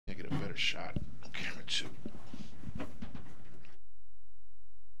better shot. Camera 2.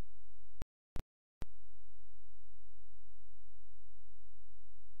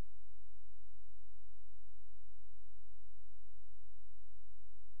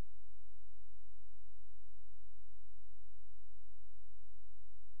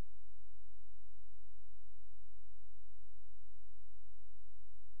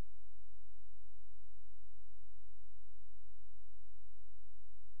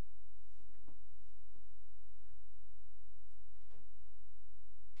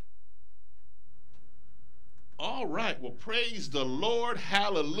 All right, well, praise the Lord.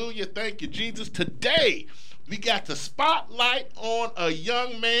 Hallelujah. Thank you, Jesus. Today, we got the spotlight on a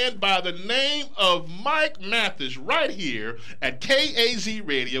young man by the name of Mike Mathis right here at KAZ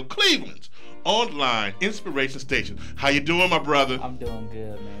Radio, Cleveland's online inspiration station. How you doing, my brother? I'm doing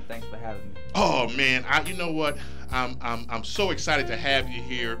good, man. Thanks for having me. Oh, man, you know what? I'm so excited to have you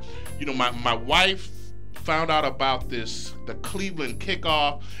here. You know, my wife found out about the Cleveland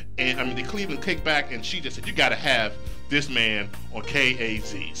kickoff, and the Cleveland kickback, and she just said, you got to have this man on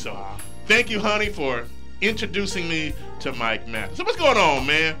KAZ. So thank you, honey, for introducing me to Mike Mathis. So what's going on,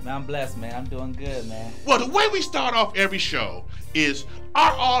 man? Man, I'm blessed, man. I'm doing good, man. Well, the way we start off every show is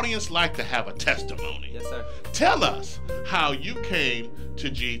our audience like to have a testimony. Yes, sir. Tell us how you came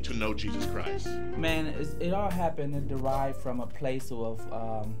to know Jesus Christ. Man, it all happened and derived from a place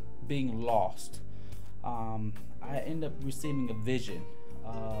of being lost. I ended up receiving a vision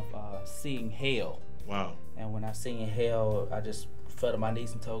of seeing hell. Wow. And when I seen hell, I just fell to my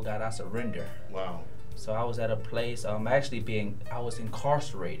knees and told God I surrender. Wow. So I was at a place, I was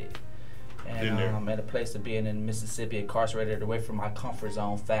incarcerated. And at a place of being in Mississippi, incarcerated away from my comfort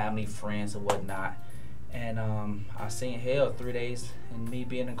zone, family, friends, and whatnot. And I seen hell 3 days in me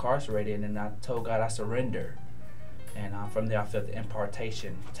being incarcerated, and I told God I surrender. And from there, I felt the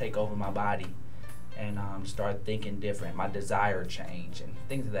impartation take over my body. And start thinking different. My desire changed, and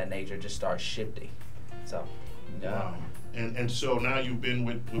things of that nature just start shifting. So, wow. And so now you've been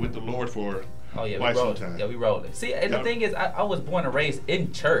with the Lord for quite some time. Yeah, we rolling. See, and the thing is, I was born and raised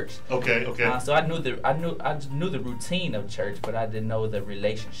in church. Okay. So I knew the routine of church, but I didn't know the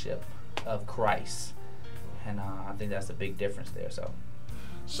relationship of Christ, and I think that's a big difference there.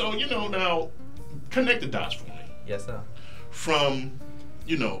 So you know, now connect the dots for me. Yes, sir. From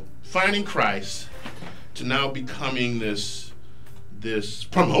finding Christ to now becoming this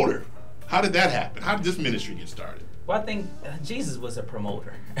promoter. How did that happen? How did this ministry get started? Well, I think Jesus was a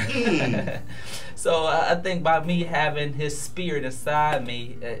promoter. So I think by me having his spirit inside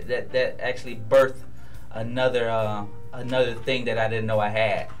me, that actually birthed another thing that I didn't know I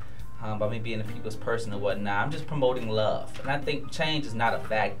had. By me being a people's person and whatnot, I'm just promoting love. And I think change is not a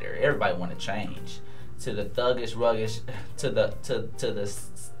factor. Everybody want to change. To the thuggish, ruggish, to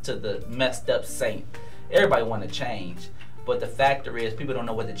the messed up saint. Everybody want to change, but the factor is people don't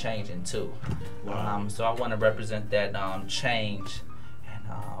know what to change into. Wow. So I want to represent that change,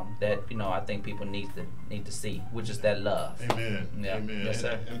 and that I think people need to see, which is that love. Amen. Yeah. Amen. Yes,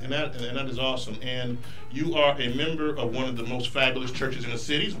 sir. And that is awesome. And you are a member of one of the most fabulous churches in the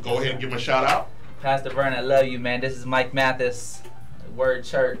city. So go ahead and give them a shout out. Pastor Vernon, I love you, man. This is Mike Mathis, Word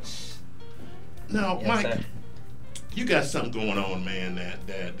Church. Now, Yes, Mike, sir. you got something going on, man,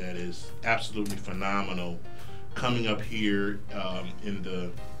 that is absolutely phenomenal. Coming up here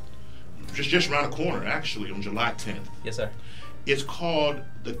in just around the corner, actually, on July 10th. Yes, sir. It's called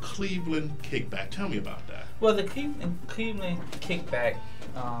the Cleveland Kickback. Tell me about that. Well, the Cleveland Kickback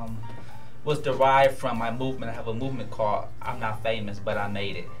was derived from my movement. I have a movement called I'm Not Famous, But I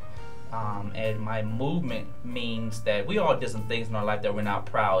Made It. And my movement means that we all did some things in our life that we're not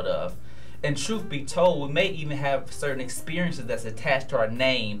proud of. And truth be told, we may even have certain experiences that's attached to our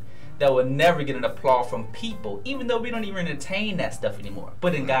name that will never get an applause from people, even though we don't even entertain that stuff anymore.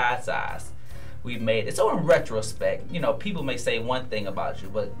 But in God's eyes, we've made it. So in retrospect, people may say one thing about you,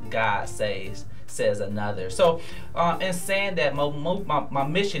 but God says another. So in saying that, my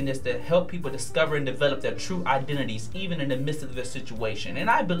mission is to help people discover and develop their true identities, even in the midst of their situation. And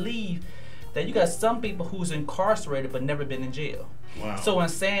I believe that you got some people who's incarcerated but never been in jail. Wow. So in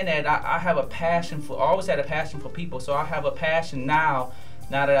saying that, I have a passion I always had a passion for people. So I have a passion now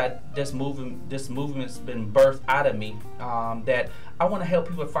that this movement's been birthed out of me, that I want to help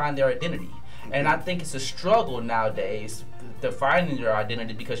people find their identity. And I think it's a struggle nowadays to finding your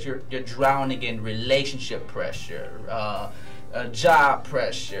identity because you're drowning in relationship pressure, job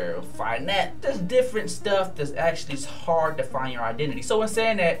pressure, finance. There's different stuff that's actually hard to find your identity. So in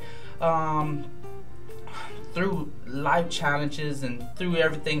saying that, through life challenges and through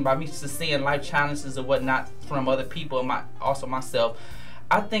everything, by me seeing life challenges and whatnot from other people and also myself,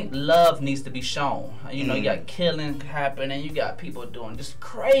 I think love needs to be shown. You know, you got killing happening, you got people doing just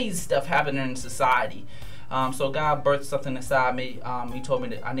crazy stuff happening in society. So God birthed something inside me. He told me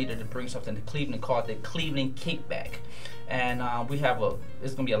that I needed to bring something to Cleveland called the Cleveland Kickback. And we have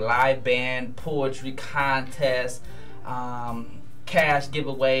it's gonna be a live band, poetry contest, cash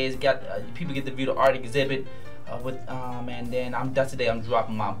giveaways. People get to view the art exhibit. And then that's the day I'm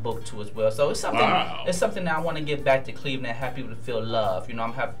dropping my book too as well. So it's something. Wow. It's something that I want to give back to Cleveland and have people to feel love. You know,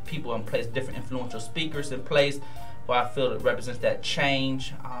 I'm having people in place, different influential speakers in place, where I feel it represents that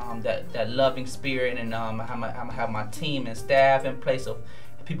change, that loving spirit, and I'm gonna have my team and staff in place so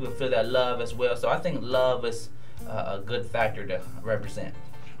people can feel that love as well. So I think love is a good factor to represent.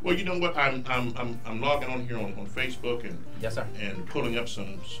 Well, you know what? I'm logging on here on Facebook and yes, sir, and pulling up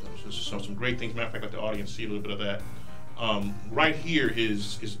some great things. Matter of fact, let the audience see a little bit of that. Right here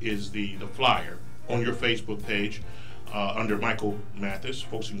is the flyer on your Facebook page under Michael Mathis.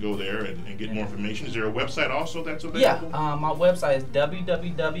 Folks can go there and get more information. Is there a website also that's available? Yeah, my website is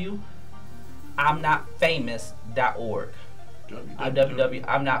www.imnotfamous.org.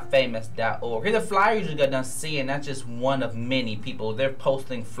 www.imnotfamous.org. Here's the flyers you got done seeing. That's just one of many people. They're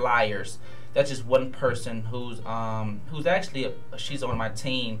posting flyers. That's just one person who's actually she's on my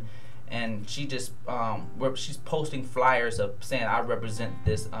team, and she just she's posting flyers of saying I represent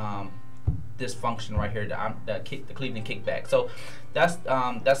this this function right here, the Cleveland Kickback. So that's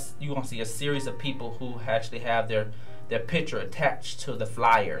you're gonna see a series of people who actually have their picture attached to the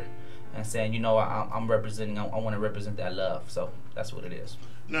flyer, and saying, you know, I'm representing, I want to represent that love. So that's what it is.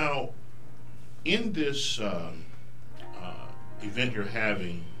 Now, in this event you're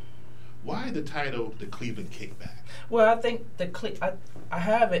having, why the title, the Cleveland Kickback? Well, I think I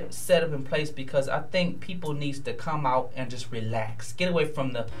have it set up in place because I think people needs to come out and just relax, get away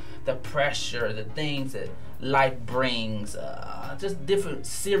from the pressure, the things that life brings, just different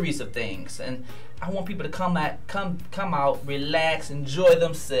series of things. And I want people to come out, relax, enjoy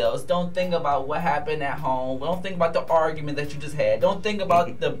themselves. Don't think about what happened at home. Don't think about the argument that you just had. Don't think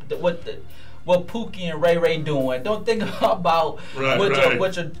about what Pookie and Ray Ray doing. Don't think about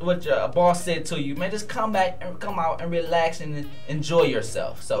what your boss said to you. Man, just come out and relax and enjoy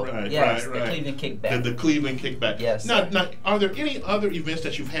yourself. So the Cleveland Kickback. The Cleveland Kickback. Yes. Now, are there any other events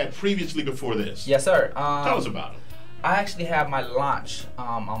that you've had previously before this? Yes, sir. Tell us about them. I actually have my launch.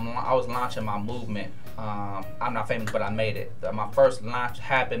 I was launching my movement. I'm Not Famous, but I Made It. My first launch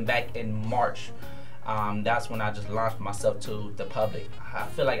happened back in March. That's when I just launched myself to the public. I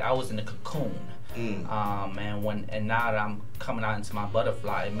feel like I was in a cocoon. And now that I'm coming out into my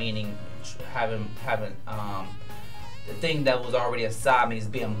butterfly, meaning having the thing that was already inside me is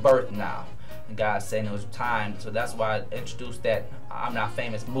being birthed now. And God's saying it was time. So that's why I introduced that I'm Not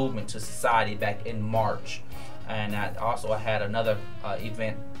Famous movement to society back in March. And I had another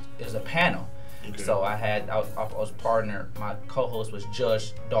event. It was a panel. Okay. So I was partnered. My co-host was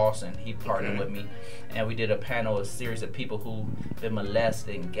Judge Dawson. He partnered with me, and we did a panel, a series of people who been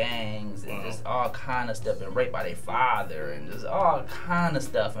molested in gangs and just all kind of stuff, and raped by their father, and just all kind of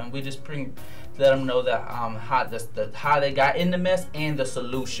stuff. And we just let them know that how they got in the mess and the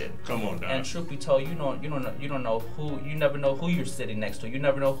solution. Come on, Don. And truth be told, you never know who you're sitting next to. You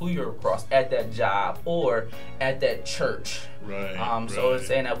never know who you're across at that job or at that church. Right. So it's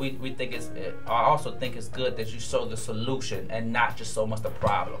saying that we think I also think it's good that you show the solution and not just so much the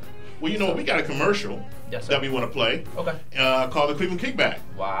problem. Well, we got a commercial that we want to play. Okay. Called the Cleveland Kickback.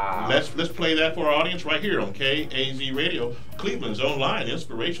 Wow. Let's play that for our audience right here on KAZ Radio, Cleveland's online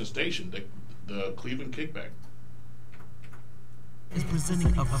inspiration station, the Cleveland Kickback. Is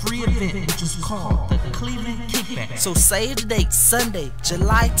presenting a free event which is called the Cleveland Kickback. So save the date, Sunday,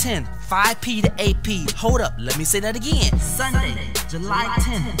 July 10th, 5 p to 8 p. Hold up, let me say that again. Sunday, July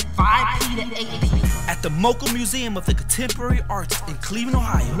 10th, 5 p to 8 p. At the Mocha Museum of the Contemporary Arts in Cleveland,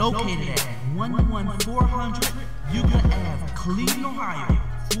 Ohio. Located at 11400 Euclid Ave, Cleveland, Ohio.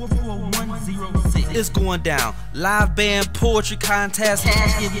 44106. It's going down. Live band, poetry contest,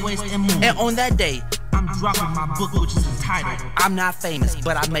 cash giveaways, and more. And on that day, I'm dropping my book, which is entitled I'm Not Famous,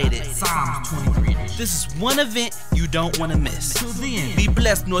 but I Made It. Psalms 23. This is one event you don't want to miss. Till then, be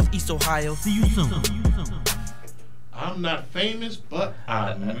blessed, Northeast Ohio. See you soon. I'm not famous, but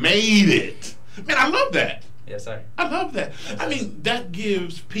I made it. Man, I love that. Yes, sir. I love that. I mean, that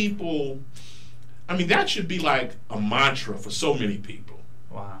gives people, that should be like a mantra for so many people.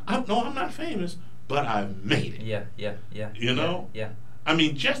 Wow. I'm not famous, but I made it. Yeah. You know? Yeah. I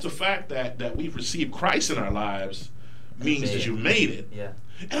mean, just the fact that we've received Christ in our lives means that you made it. Yeah.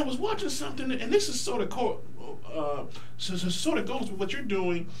 And I was watching something, and this is sort of goes with what you're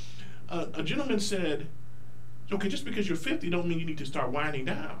doing. A gentleman said, Okay, just because you're 50 don't mean you need to start winding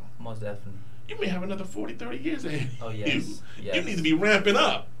down. Most definitely. You may have another 40, 30 years ahead. Oh, yes. Yes. You need to be ramping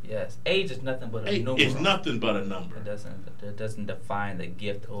up. Yes. Age is nothing but a number. It's nothing but a number. It doesn't define the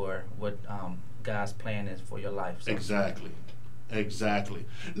gift or what God's plan is for your life. So. Exactly. Exactly.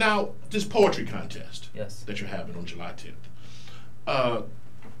 Now, this poetry contest that you're having on July 10th.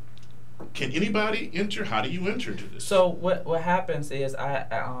 Can anybody enter? How do you enter to this? So what happens is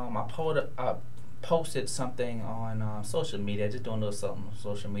I posted something on social media. Just doing a little something on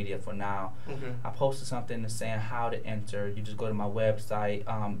social media for now. Okay. I posted something saying how to enter. You just go to my website.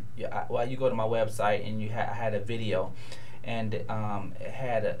 You go to my website and I had a video, and it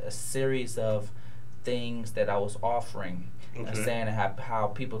had a series of things that I was offering, and saying how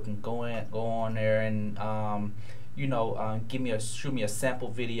people can go on there and shoot me a sample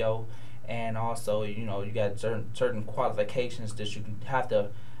video. And also, you got certain qualifications that you have to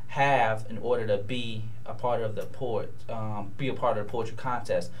have in order to be a part of the poetry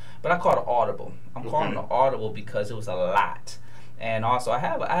contest. But I called it audible. I'm calling it audible because it was a lot. And also,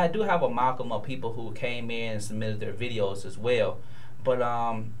 I do have a amalgam of people who came in and submitted their videos as well. But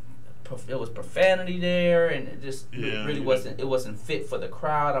it was profanity there, and it just really wasn't fit for the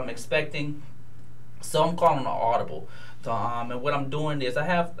crowd I'm expecting. So I'm calling it audible. So, and what I'm doing is I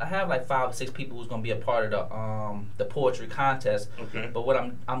have like 5 or 6 people who's gonna be a part of the poetry contest. Okay. But what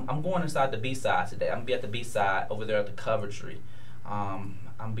I'm going inside the B-side today. I'm gonna be at the B-side over there at the Coventry. I'm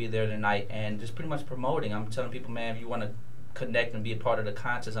be there tonight and just pretty much promoting. I'm telling people, man, if you want to connect and be a part of the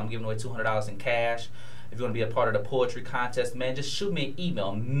contest, I'm giving away $200 in cash. If you want to be a part of the poetry contest, man, just shoot me an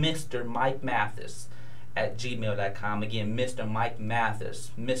email, Mr. Mike Mathis @gmail.com. Again, Mr. Mike Mathis,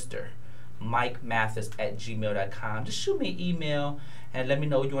 Mr. Mike Mathis @gmail.com. Just shoot me an email and let me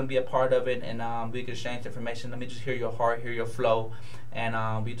know you want to be a part of it, and we can exchange information. Let me just hear your heart, hear your flow, and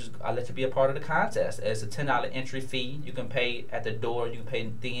I'll let you be a part of the contest. It's a $10 entry fee. You can pay at the door. You can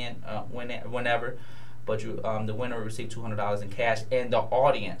pay then whenever, but the winner will receive $200 in cash, and the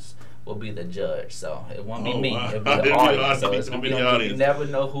audience will be the judge. So it won't be me. It'll be the audience. So it's gonna be the audience. You never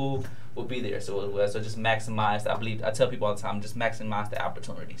know who will be there. So just maximize. I tell people all the time, just maximize the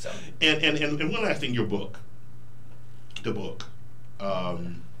opportunity. So and one last thing, the book. The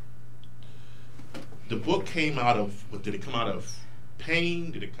book came out of what? Did it come out of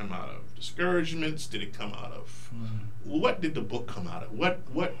pain? Did it come out of discouragements? Did it come out of what did the book come out of? What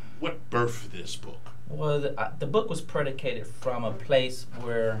birthed this book? Well, the book was predicated from a place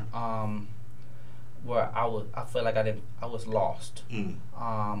where I feel like I was lost.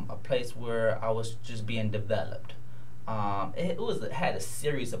 A place where I was just being developed. It had a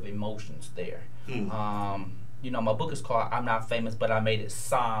series of emotions there. My book is called "I'm Not Famous, But I Made It,"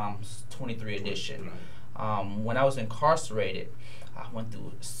 Psalms 23 edition. When I was incarcerated, I went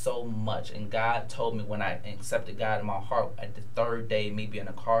through so much, and God told me when I accepted God in my heart at the 3rd day of me being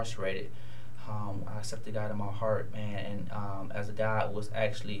incarcerated. I accepted God in my heart, man, and as God was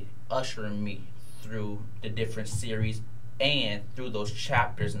actually ushering me through the different series and through those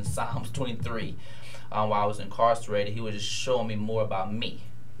chapters in Psalms 23, while I was incarcerated, He was just showing me more about me.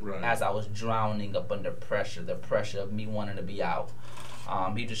 Right. As I was drowning up under pressure, the pressure of me wanting to be out.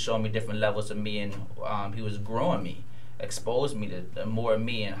 He just showed me different levels of me, and He was growing me, exposed me to more of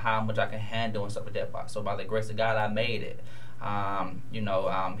me and how much I can handle and stuff like that. So by the grace of God, I made it.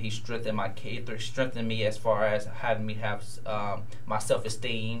 He strengthened me as far as having me have my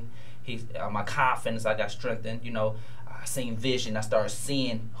self-esteem. My confidence, I got strengthened. I seen vision. I started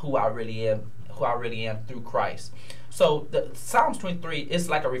seeing who I really am through Christ. So the Psalms 23 is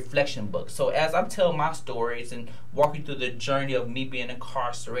like a reflection book. So as I'm telling my stories and walking through the journey of me being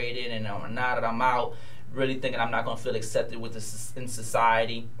incarcerated, and now that I'm out, really thinking I'm not going to feel accepted in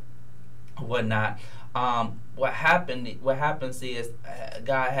society, whatnot. What happens is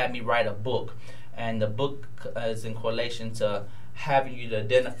God had me write a book, and the book is in correlation to having you to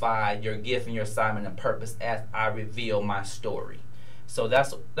identify your gift and your assignment and purpose as I reveal my story. So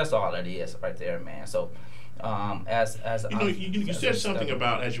that's all it is right there, man. So you said something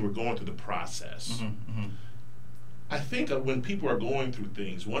about as you were going through the process. I think when people are going through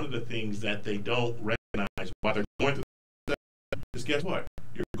things, one of the things that they don't recognize while they're going through the process is, guess what?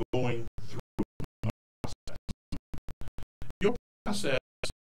 You're going through a process. Your process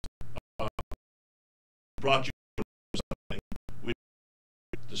brought you something with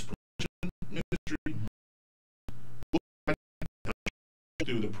this promotion ministry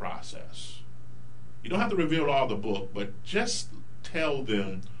through the process. You don't have to reveal all the book, but just tell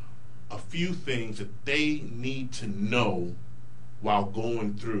them a few things that they need to know while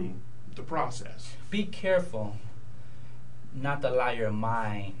going through the process. Be careful. not to allow your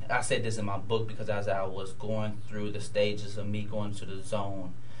mind. I said this in my book because as I was going through the stages of me going to the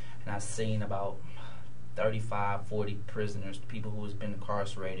zone, and I seen about 35, 40 prisoners, people who has been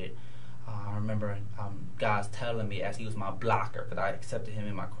incarcerated. I remember God's telling me as He was my blocker, because I accepted Him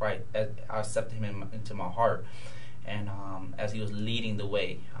in my Christ, I accepted Him into my heart, and as He was leading the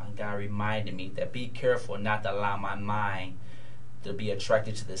way, God reminded me that be careful not to allow my mind to be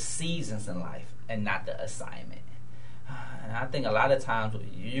attracted to the seasons in life and not the assignment. And I think a lot of times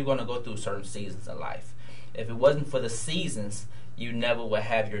you're going to go through certain seasons in life. If it wasn't for the seasons, you never will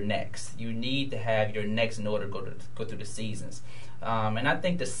have your next. You need to have your next in order to go through the seasons. And I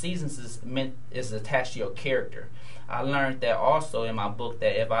think the seasons is attached to your character. I learned that also in my book,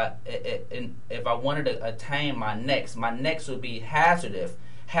 that if I wanted to attain my next would be hazardous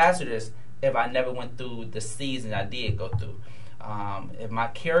if I never went through the season I did go through. If my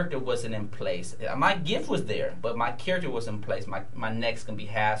character wasn't in place, my gift was there, but my character was in place, my next can be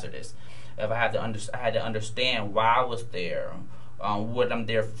hazardous. If I had to understand why I was there, what I'm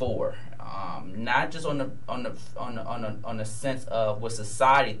there for, not just on the sense of what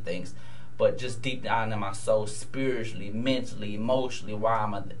society thinks, but just deep down in my soul, spiritually, mentally, emotionally, why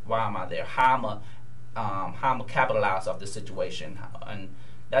am I there? How I'm capitalize off the situation, and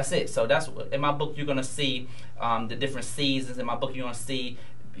that's it. So that's in my book. You're gonna see the different seasons. In my book, you're gonna see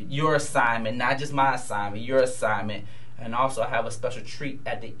your assignment, not just my assignment, your assignment. And also, I have a special treat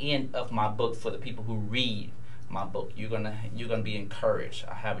at the end of my book for the people who read my book. You're gonna be encouraged.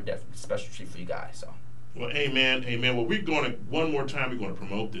 I have a definite special treat for you guys. So. Well, amen, amen. Well, we're going to, one more time, we're going to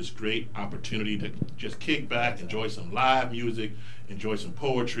promote this great opportunity to just kick back, enjoy some live music, enjoy some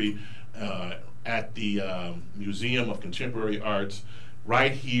poetry at the Museum of Contemporary Arts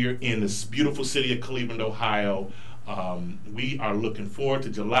right here in this beautiful city of Cleveland, Ohio. We are looking forward to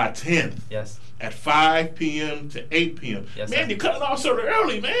July 10th. Yes. At 5 p.m. to 8 p.m. Yes, man, sir. You're cutting off sort of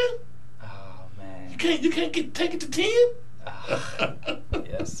early, man. Oh, man. You can't take it to 10?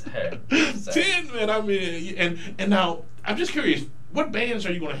 Yes, sir. 10, man. I mean, and now I'm just curious, what bands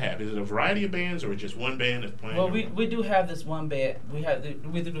are you going to have? Is it a variety of bands, or just one band that's playing? Well, we do have this one band. We do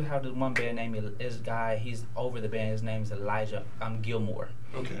have this one band named this guy. He's over the band. His name is Elijah Gilmore.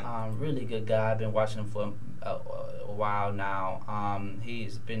 Okay. Really good guy. I've been watching him for a while now.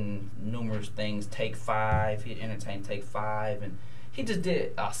 He's been numerous things. Take 5. He entertained Take 5, and he just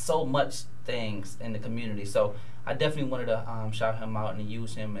did so much things in the community. So I definitely wanted to shout him out and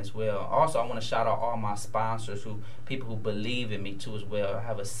use him as well. Also, I want to shout out all my sponsors, people who believe in me too as well. I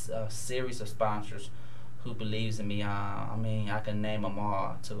have a series of sponsors who believes in me. I mean, I can name them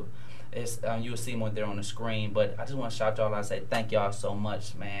all too. You'll see them there on the screen, but I just want to shout y'all out and say thank y'all so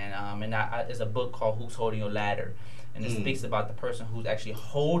much, man. And it's a book called Who's Holding Your Ladder, and it speaks about the person who's actually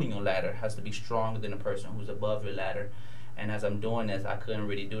holding your ladder has to be stronger than the person who's above your ladder. And as I'm doing this, I couldn't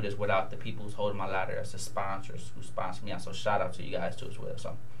really do this without the people who's holding my ladder. That's the sponsors who sponsor me out. So shout out to you guys too as well.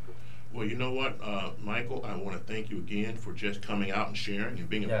 So. Well, you know what, Michael, I want to thank you again for just coming out and sharing and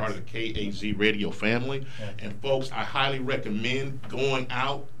being a part of the KAZ Radio family. Yes. And folks, I highly recommend going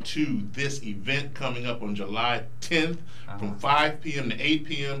out to this event coming up on July 10th from 5 p.m. to 8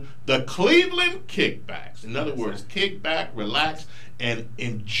 p.m. The Cleveland Kickbacks. In other words, kick back, relax, and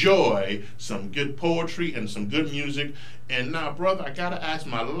enjoy some good poetry and some good music. And now, brother, I got to ask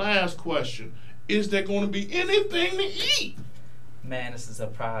my last question. Is there going to be anything to eat? Man, this is a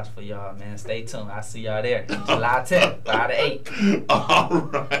surprise for y'all, man. Stay tuned. I'll see y'all there. July 10th, 5 to 8. All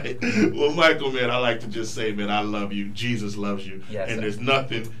right. Well, Michael, man, I like to just say, man, I love you. Jesus loves you. Yes, and sir. There's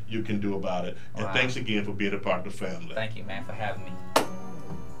nothing you can do about it. And Wow. Thanks again for being a part of the family. Thank you, man, for having me.